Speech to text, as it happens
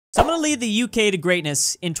So I'm gonna lead the UK to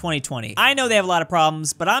greatness in 2020. I know they have a lot of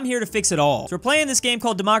problems, but I'm here to fix it all. So we're playing this game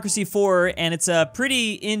called Democracy 4, and it's a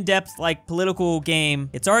pretty in-depth, like, political game.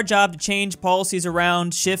 It's our job to change policies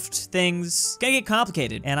around, shift things. It's gonna get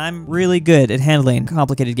complicated, and I'm really good at handling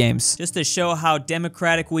complicated games. Just to show how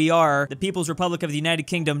democratic we are, the People's Republic of the United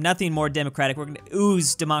Kingdom, nothing more democratic. We're gonna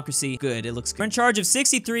ooze democracy. Good, it looks good. We're in charge of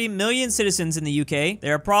 63 million citizens in the UK.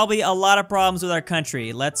 There are probably a lot of problems with our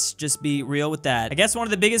country. Let's just be real with that. I guess one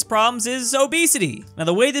of the biggest problems is obesity. Now,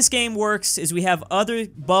 the way this game works is we have other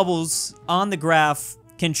bubbles on the graph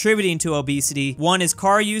contributing to obesity. One is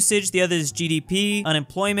car usage, the other is GDP,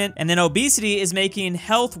 unemployment, and then obesity is making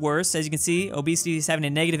health worse. As you can see, obesity is having a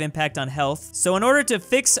negative impact on health. So in order to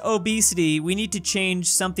fix obesity, we need to change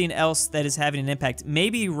something else that is having an impact.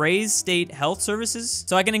 Maybe raise state health services.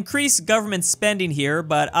 So I can increase government spending here,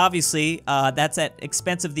 but obviously that's at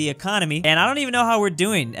expense of the economy. And I don't even know how we're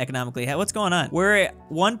doing economically. What's going on? We're at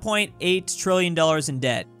 $1.8 trillion in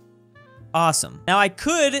debt. Awesome. Now I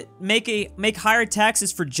could make higher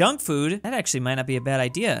taxes for junk food. That actually might not be a bad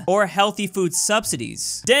idea. Or healthy food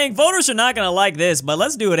subsidies. Dang, voters are not gonna like this, but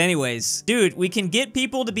let's do it anyways. Dude, we can get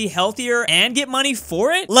people to be healthier and get money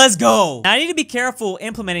for it? Let's go. Now, I need to be careful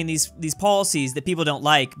implementing these policies that people don't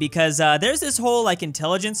like because there's this whole like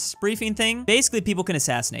intelligence briefing thing. Basically, people can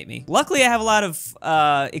assassinate me. Luckily, I have a lot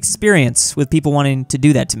of experience with people wanting to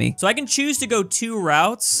do that to me. So I can choose to go two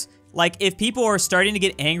routes. Like, if people are starting to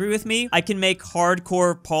get angry with me, I can make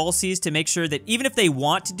hardcore policies to make sure that even if they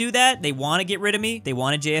want to do that, they want to get rid of me, they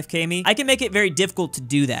want to JFK me, I can make it very difficult to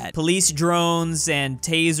do that. Police drones and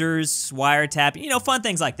tasers, wiretapping, you know, fun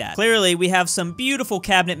things like that. Clearly, we have some beautiful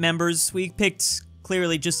cabinet members. We picked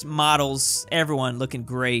clearly just models, everyone looking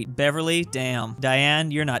great. Beverly, damn.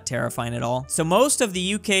 Diane, you're not terrifying at all. So most of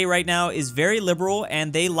the UK right now is very liberal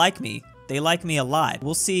and they like me. They like me a lot.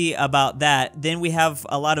 We'll see about that. Then we have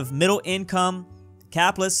a lot of middle income,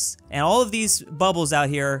 capitalists, and all of these bubbles out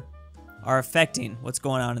here are affecting what's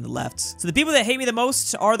going on in the left. So the people that hate me the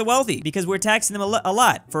most are the wealthy because we're taxing them a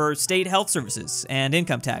lot for state health services and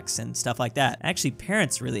income tax and stuff like that. Actually,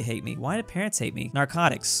 parents really hate me. Why do parents hate me?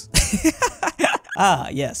 Narcotics. Ah,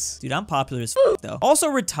 yes. Dude, I'm popular as f, though. Also,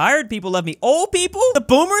 retired people love me. Old people? The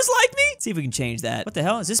boomers like me? Let's see if we can change that. What the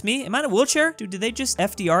hell? Is this me? Am I in a wheelchair? Dude, did they just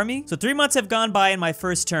FDR me? So 3 months have gone by in my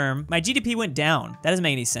first term. My GDP went down. That doesn't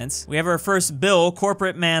make any sense. We have our first bill,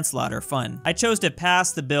 corporate manslaughter. Fun. I chose to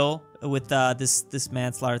pass the bill with this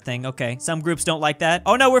manslaughter thing. Okay, some groups don't like that.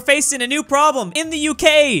 Oh no, we're facing a new problem in the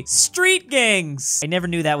UK. Street gangs. I never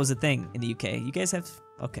knew that was a thing in the UK. You guys have...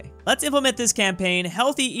 Okay. Let's implement this campaign,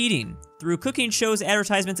 healthy eating. Through cooking shows,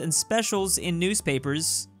 advertisements, and specials in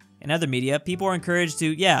newspapers and other media, people are encouraged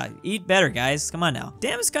to, yeah, eat better, guys. Come on now.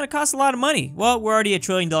 Damn, it's gonna cost a lot of money. Well, we're already $1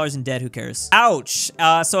 trillion in debt. Who cares? Ouch.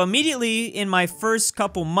 So immediately in my first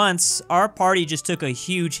couple months, our party just took a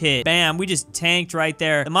huge hit. Bam, we just tanked right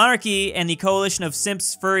there. The monarchy and the coalition of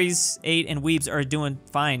simps, furries, and weebs are doing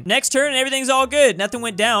fine. Next turn, everything's all good. Nothing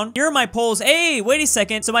went down. Here are my polls. Hey, wait a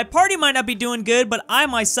second. So my party might not be doing good, but I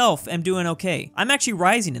myself am doing okay. I'm actually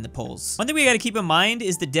rising in the polls. One thing we gotta keep in mind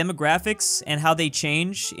is the demographics and how they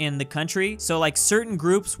change in the country. So like certain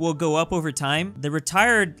groups will go up over time. The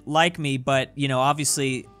retired like me, but you know,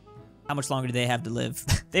 obviously, how much longer do they have to live?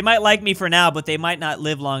 They might like me for now, but they might not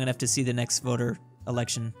live long enough to see the next voter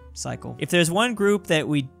election cycle. If there's one group that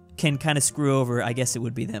we can kind of screw over, I guess it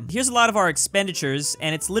would be them. Here's a lot of our expenditures,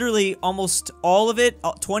 and it's literally almost all of it.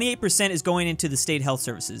 28% is going into the state health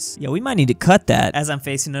services. Yeah, we might need to cut that as I'm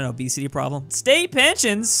facing an obesity problem. State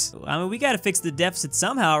pensions. I mean, we gotta fix the deficit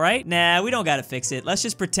somehow, right? Nah, we don't gotta fix it. Let's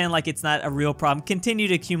just pretend like it's not a real problem. Continue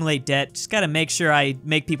to accumulate debt. Just gotta make sure I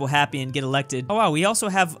make people happy and get elected. Oh wow, we also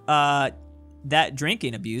have that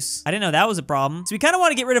drinking abuse. I didn't know that was a problem. So we kind of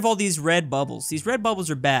want to get rid of all these red bubbles. These red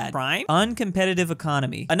bubbles are bad. Crime. Uncompetitive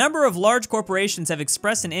economy. A number of large corporations have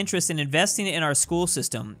expressed an interest in investing in our school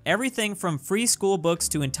system. Everything from free school books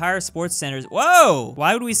to entire sports centers. Whoa!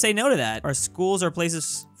 Why would we say no to that? Our schools are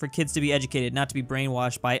places for kids to be educated, not to be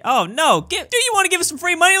brainwashed by, oh no, do you want to give us some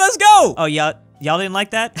free money? Let's go! Oh yeah. Y'all didn't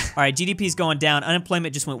like that? All right, GDP's going down.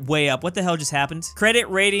 Unemployment just went way up. What the hell just happened? Credit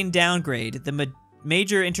rating downgrade. The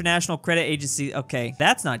major international credit agency. Okay,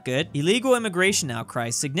 that's not good. Illegal immigration now,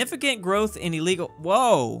 Christ. Significant growth in illegal.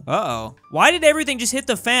 Whoa. Uh-oh. Why did everything just hit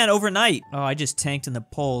the fan overnight? Oh, I just tanked in the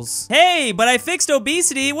polls. Hey, but I fixed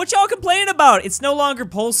obesity. What y'all complaining about? It's no longer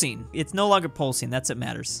pulsing. It's no longer pulsing. That's what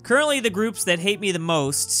matters. Currently, the groups that hate me the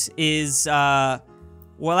most is,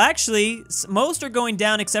 Well, actually, most are going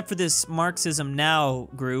down except for this Marxism Now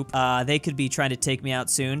group. They could be trying to take me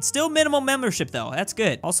out soon. Still minimal membership, though. That's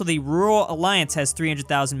good. Also, the Rural Alliance has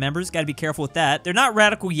 300,000 members. Gotta be careful with that. They're not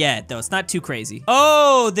radical yet, though. It's not too crazy.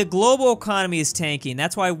 Oh, the global economy is tanking.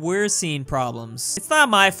 That's why we're seeing problems. It's not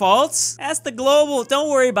my fault. That's the global.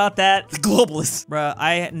 Don't worry about that. The globalists. Bruh,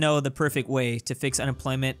 I know the perfect way to fix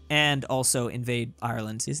unemployment and also invade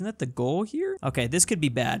Ireland. Isn't that the goal here? Okay, this could be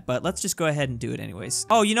bad, but let's just go ahead and do it anyways.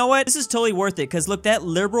 Oh, you know what? This is totally worth it, because look, that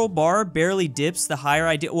liberal bar barely dips the higher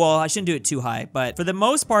I do. Well, I shouldn't do it too high, but for the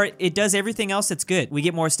most part, it does everything else that's good. We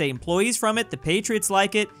get more state employees from it. The patriots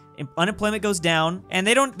like it. Unemployment goes down, and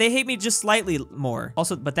they hate me just slightly more.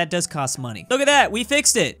 Also, but that does cost money. Look at that, we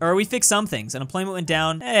fixed it. Or we fixed some things. Unemployment went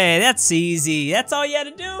down. Hey, that's easy. That's all you had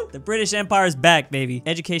to do. The British Empire's back, baby.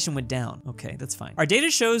 Education went down. Okay, that's fine. Our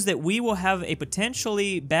data shows that we will have a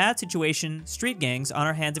potentially bad situation, street gangs, on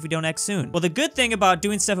our hands if we don't act soon. Well, the good thing about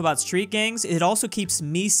doing stuff about street gangs, it also keeps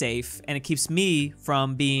me safe, and it keeps me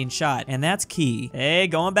from being shot, and that's key. Hey,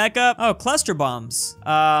 going back up. Oh, cluster bombs.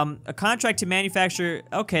 A contract to manufacture.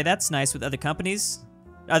 Okay, that's nice with other companies,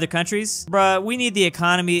 other countries. Bruh, we need the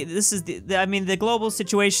economy. This is I mean, the global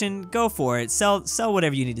situation, go for it. Sell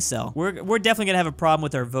whatever you need to sell. We're definitely gonna have a problem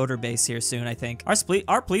with our voter base here soon, I think.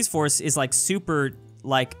 Our police force is like super,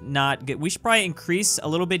 like, not good. We should probably increase a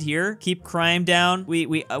little bit here. Keep crime down.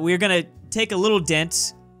 We're gonna take a little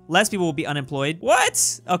dent. Less people will be unemployed.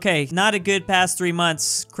 What? Okay, not a good past 3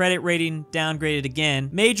 months. Credit rating downgraded again.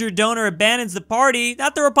 Major donor abandons the party.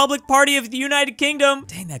 Not the Republic Party of the United Kingdom.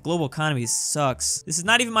 Dang, that global economy sucks. This is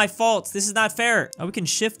not even my fault. This is not fair. Oh, we can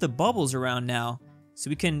shift the bubbles around now. So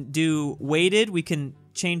we can do weighted. We can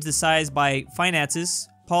change the size by finances.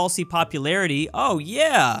 Policy popularity. Oh,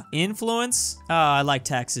 yeah. Influence. Oh, I like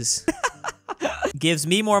taxes. Gives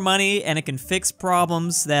me more money, and it can fix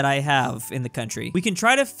problems that I have in the country. We can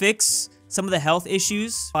try to fix some of the health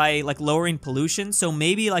issues by like lowering pollution, so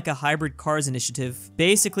maybe like a hybrid cars initiative.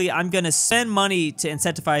 Basically, I'm gonna spend money to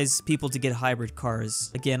incentivize people to get hybrid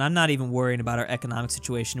cars. Again, I'm not even worrying about our economic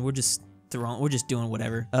situation. We're just doing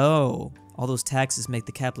whatever. Oh, all those taxes make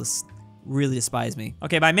the capitalists really despise me.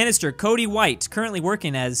 Okay, my minister, Cody White, currently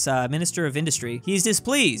working as Minister of Industry. He's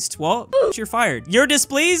displeased. Well, you're fired. You're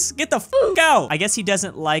displeased? Get the f out. I guess he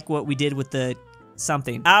doesn't like what we did with the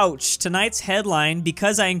something. Ouch. Tonight's headline,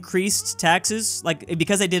 because I increased taxes, like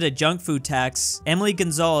because I did a junk food tax, Emily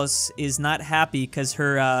Gonzalez is not happy because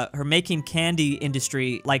her making candy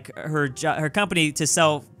industry, like her company to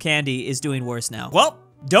sell candy, is doing worse now. Well,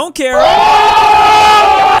 don't care.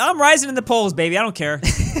 I'm rising in the polls, baby. I don't care.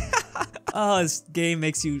 Oh, this game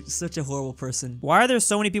makes you such a horrible person. Why are there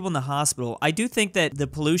so many people in the hospital? I do think that the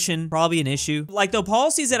pollution probably an issue. Like, the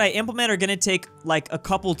policies that I implement are gonna take like a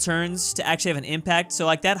couple turns to actually have an impact. So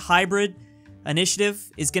like that hybrid initiative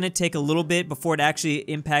is gonna take a little bit before it actually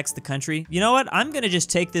impacts the country. You know what? I'm gonna just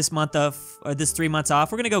take this month off, or this 3 months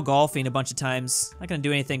off. We're gonna go golfing a bunch of times. Not gonna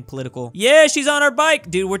do anything political. Yeah, she's on our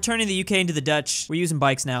bike. Dude, we're turning the UK into the Dutch. We're using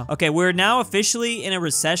bikes now. Okay, we're now officially in a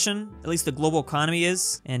recession. At least the global economy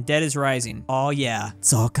is. And debt is rising. Oh yeah,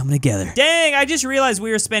 it's all coming together. Dang, I just realized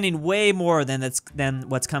we were spending way more than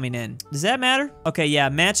what's coming in. Does that matter? Okay, yeah,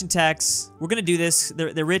 mansion tax. We're gonna do this.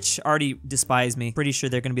 The rich already despise me. Pretty sure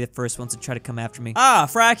they're gonna be the first ones to try to come after me. Ah,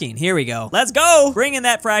 fracking. Here we go. Let's go. Bring in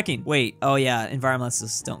that fracking. Wait. Oh yeah,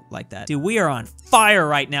 environmentalists don't like that. Dude, we are on fire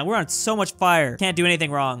right now. We're on so much fire. Can't do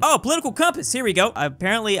anything wrong. Oh, political compass. Here we go.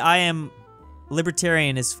 Apparently I am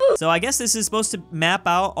libertarian as f. So I guess this is supposed to map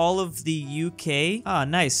out all of the UK. Ah,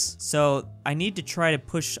 nice. So I need to try to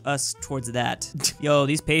push us towards that. Yo,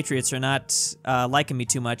 these patriots are not liking me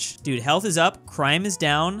too much. Dude, health is up. Crime is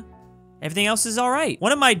down. Everything else is all right.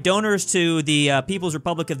 One of my donors to the People's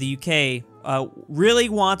Republic of the UK really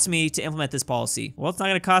wants me to implement this policy. Well, it's not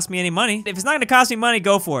gonna cost me any money. If it's not gonna cost me money,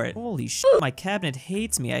 go for it. Holy shit, my cabinet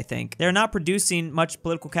hates me, I think. They're not producing much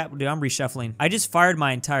political capital. Dude, I'm reshuffling. I just fired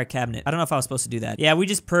my entire cabinet. I don't know if I was supposed to do that. Yeah, we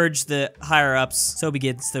just purged the higher-ups. So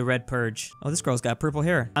begins the red purge. Oh, this girl's got purple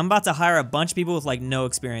hair. I'm about to hire a bunch of people with, like, no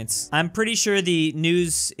experience. I'm pretty sure the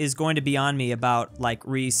news is going to be on me about, like,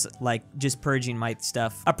 just purging my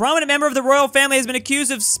stuff. A prominent member of the royal family has been accused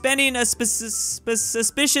of spending a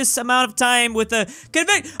suspicious amount of time with a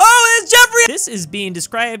convict. Oh, it's Jeffrey! This is being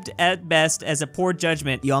described at best as a poor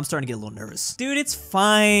judgment. Yo, I'm starting to get a little nervous. Dude, it's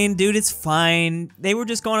fine. Dude, it's fine. They were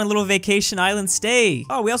just going on a little vacation island stay.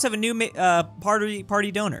 Oh, we also have a new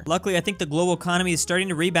party donor. Luckily, I think the global economy is starting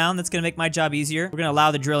to rebound. That's gonna make my job easier. We're gonna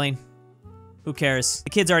allow the drilling. Who cares?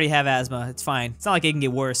 The kids already have asthma. It's fine. It's not like it can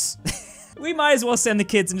get worse. We might as well send the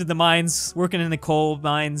kids into the mines, working in the coal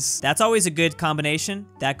mines. That's always a good combination.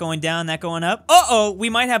 That going down, that going up. Uh-oh, we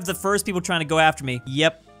might have the first people trying to go after me.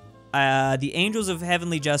 Yep. The Angels of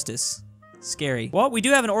Heavenly Justice. Scary. Well, we do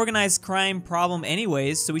have an organized crime problem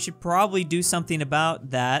anyways, so we should probably do something about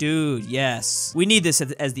that. Dude, yes. We need this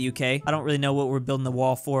as the UK. I don't really know what we're building the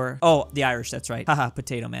wall for. Oh, the Irish, that's right. Haha,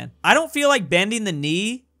 potato man. I don't feel like bending the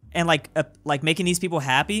knee and like making these people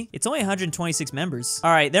happy. It's only 126 members.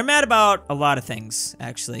 All right, they're mad about a lot of things,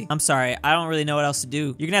 actually. I'm sorry, I don't really know what else to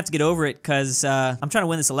do. You're gonna have to get over it, cause I'm trying to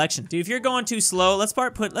win this election. Dude, if you're going too slow, let's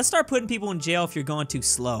start putting people in jail if you're going too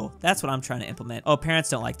slow. That's what I'm trying to implement. Oh, parents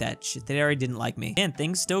don't like that. Shit, they already didn't like me. Man,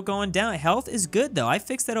 things still going down. Health is good though. I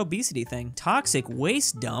fixed that obesity thing. Toxic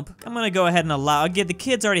waste dump. I'm gonna go ahead and allow, the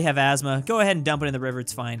kids already have asthma. Go ahead and dump it in the river,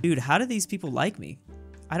 it's fine. Dude, how do these people like me?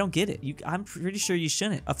 I don't get it. I'm pretty sure you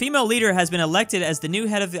shouldn't. A female leader has been elected as the new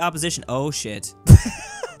head of the opposition. Oh, shit.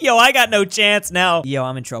 Yo, I got no chance now. Yo,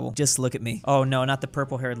 I'm in trouble. Just look at me. Oh, no, not the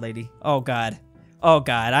purple-haired lady. Oh, God. Oh,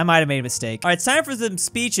 God, I might have made a mistake. All right, it's time for some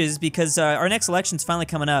speeches because our next election's finally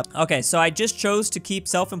coming up. Okay, so I just chose to keep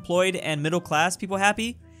self-employed and middle-class people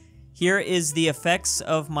happy. Here is the effects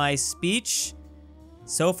of my speech.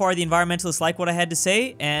 So far, the environmentalists liked what I had to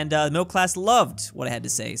say, and the middle class loved what I had to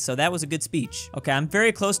say, so that was a good speech. Okay, I'm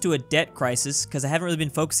very close to a debt crisis, because I haven't really been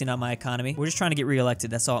focusing on my economy. We're just trying to get reelected,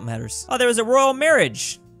 that's all that matters. Oh, there was a royal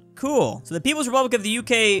marriage. Cool. So the People's Republic of the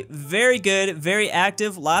UK, very good, very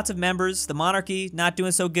active, lots of members. The monarchy, not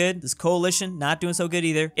doing so good. This coalition, not doing so good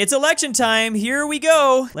either. It's election time, here we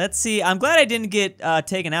go. Let's see, I'm glad I didn't get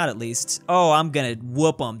taken out at least. Oh, I'm gonna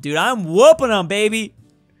whoop them, dude. I'm whooping them, baby.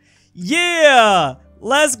 Yeah!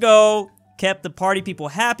 Let's go. Kept the party people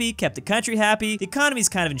happy, kept the country happy. The economy's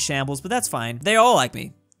kind of in shambles, but that's fine. They all like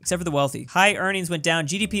me, except for the wealthy. High earnings went down.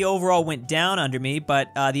 GDP overall went down under me, but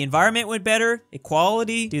the environment went better.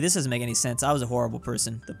 Equality. Dude, this doesn't make any sense. I was a horrible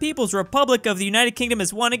person. The People's Republic of the United Kingdom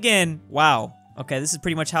has won again. Wow. Okay, this is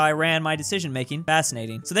pretty much how I ran my decision making.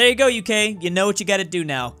 Fascinating. So there you go, UK. You know what you gotta do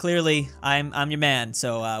now. Clearly, I'm your man.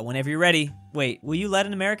 So whenever you're ready. Wait, will you let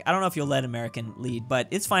an American? I don't know if you'll let an American lead, but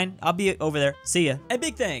it's fine. I'll be over there. See ya. A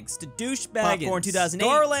big thanks to DOOCHBAGGINS, Popcorn 2008,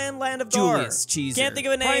 Garland, Land of Julius Cheeser, Can't think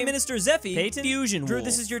of a name, Prime Minister Zeffi, Paetten, FusionWolf, Drew,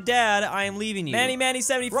 this is your dad. I am leaving you. Manny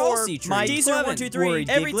 74, RalseiTree, Mike Cheeser 123.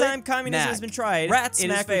 Every time communism has been tried, Rats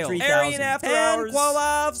it has failed. 3000, AryanAfterHours,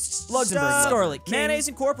 Luxembourglover, Luxembourglover, Scarlet King, Mayonnaise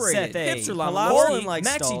Incorporated, HipsterLlamaLord, Ballinlikestalin,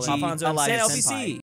 Maxy G, Elphie Senpai, C,